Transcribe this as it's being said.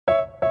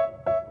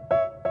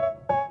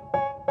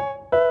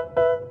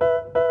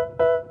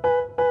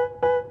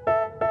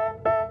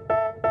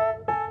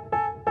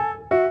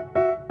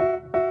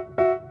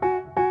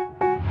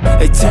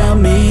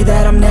me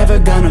that I'm never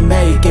gonna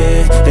make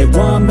it. They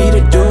want me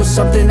to do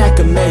something that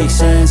could make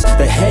sense.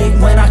 They hate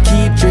when I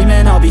keep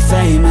dreaming I'll be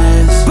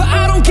famous, but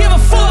I don't give a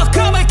fuck,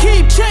 I'ma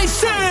keep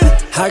chasing.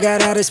 I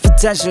got all this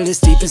potential that's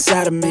deep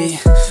inside of me,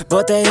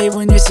 but they hate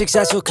when you're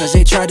successful cause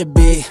they try to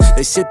be.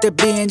 They sit there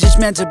being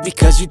judgmental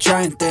because you're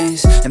trying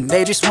things, and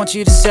they just want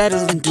you to settle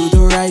and do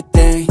the right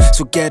thing.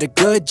 So get a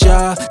good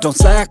job, don't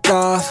slack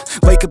off.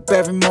 Wake up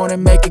every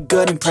morning, make a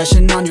good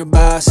impression on your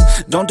boss.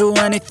 Don't do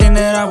anything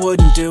that I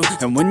wouldn't do,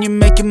 and when you're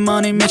making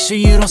money, make sure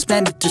you don't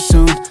spend it too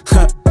soon.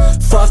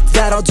 Fuck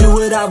that, I'll do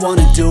what I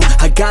wanna do.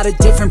 I got a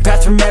different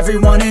path from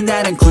everyone, and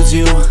that includes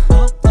you.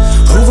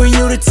 Who are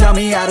you to tell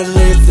me how to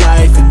live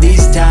life? In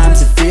these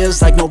times it feels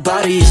like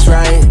nobody is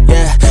right,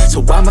 yeah.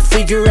 So I'ma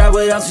figure out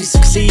what else we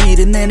succeed,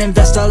 and then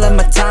invest all of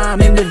my time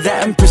into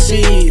that and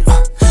proceed.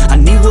 I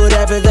need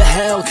whatever the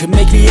hell could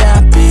make me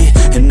happy,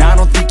 and I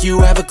don't think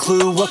you have a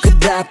clue what could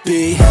that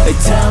be. They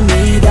tell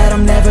me that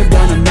I'm never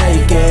gonna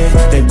make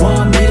it. They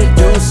want me to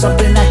do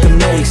something that could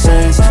make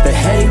sense. They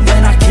hate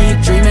when I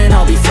keep dreaming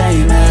I'll be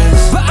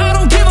famous, but I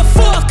don't give a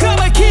fuck,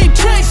 I'ma keep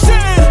chasing.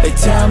 They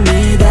tell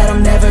me that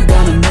I'm never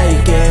gonna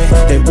make it.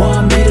 They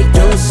want me to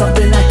do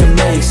something that can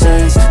make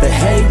sense. They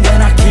hate when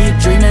I keep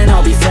dreaming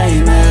I'll be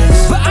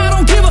famous, but I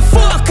don't give a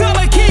fuck,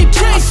 I'ma keep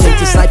chasing. I think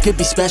this life could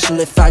be special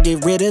if I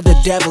get rid of the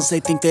devils. They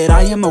think that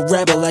I am a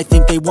rebel, I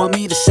think they want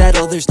me to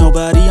settle. There's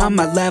nobody on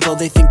my level,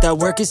 they think that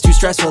work is too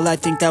stressful. I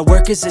think that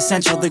work is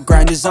essential, the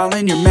grind is all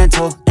in your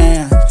mental.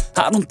 And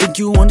I don't think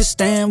you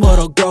understand what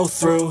I'll go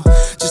through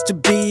just to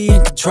be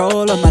in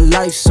control of my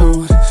life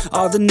soon.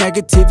 All the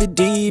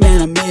negativity,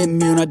 man, I'm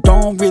immune. I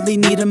don't really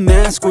need a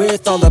mask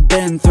with all I've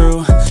been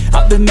through.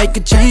 I've been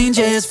making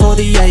changes for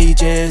the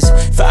ages.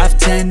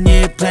 5-10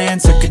 year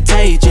plans are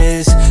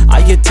contagious. I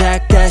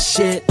attack that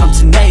shit, I'm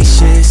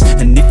tenacious.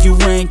 And if you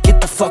ain't,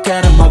 get the fuck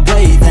out of my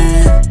way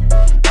then.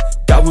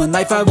 Got one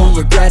life, I won't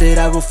regret it.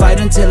 I will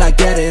fight until I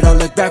get it. I'll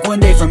look back one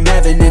day from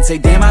heaven and say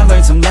damn, I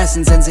learned some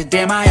lessons. And say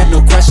damn, I have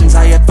no questions.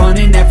 I had fun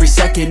in every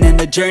second, and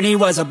the journey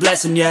was a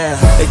blessing, yeah.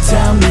 They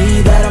tell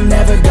me that I'm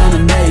never gonna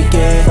make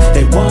it.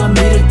 They want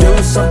me to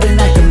do something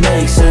that can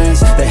make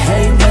sense. They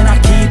hate when I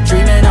keep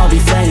dreaming I'll be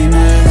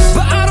famous,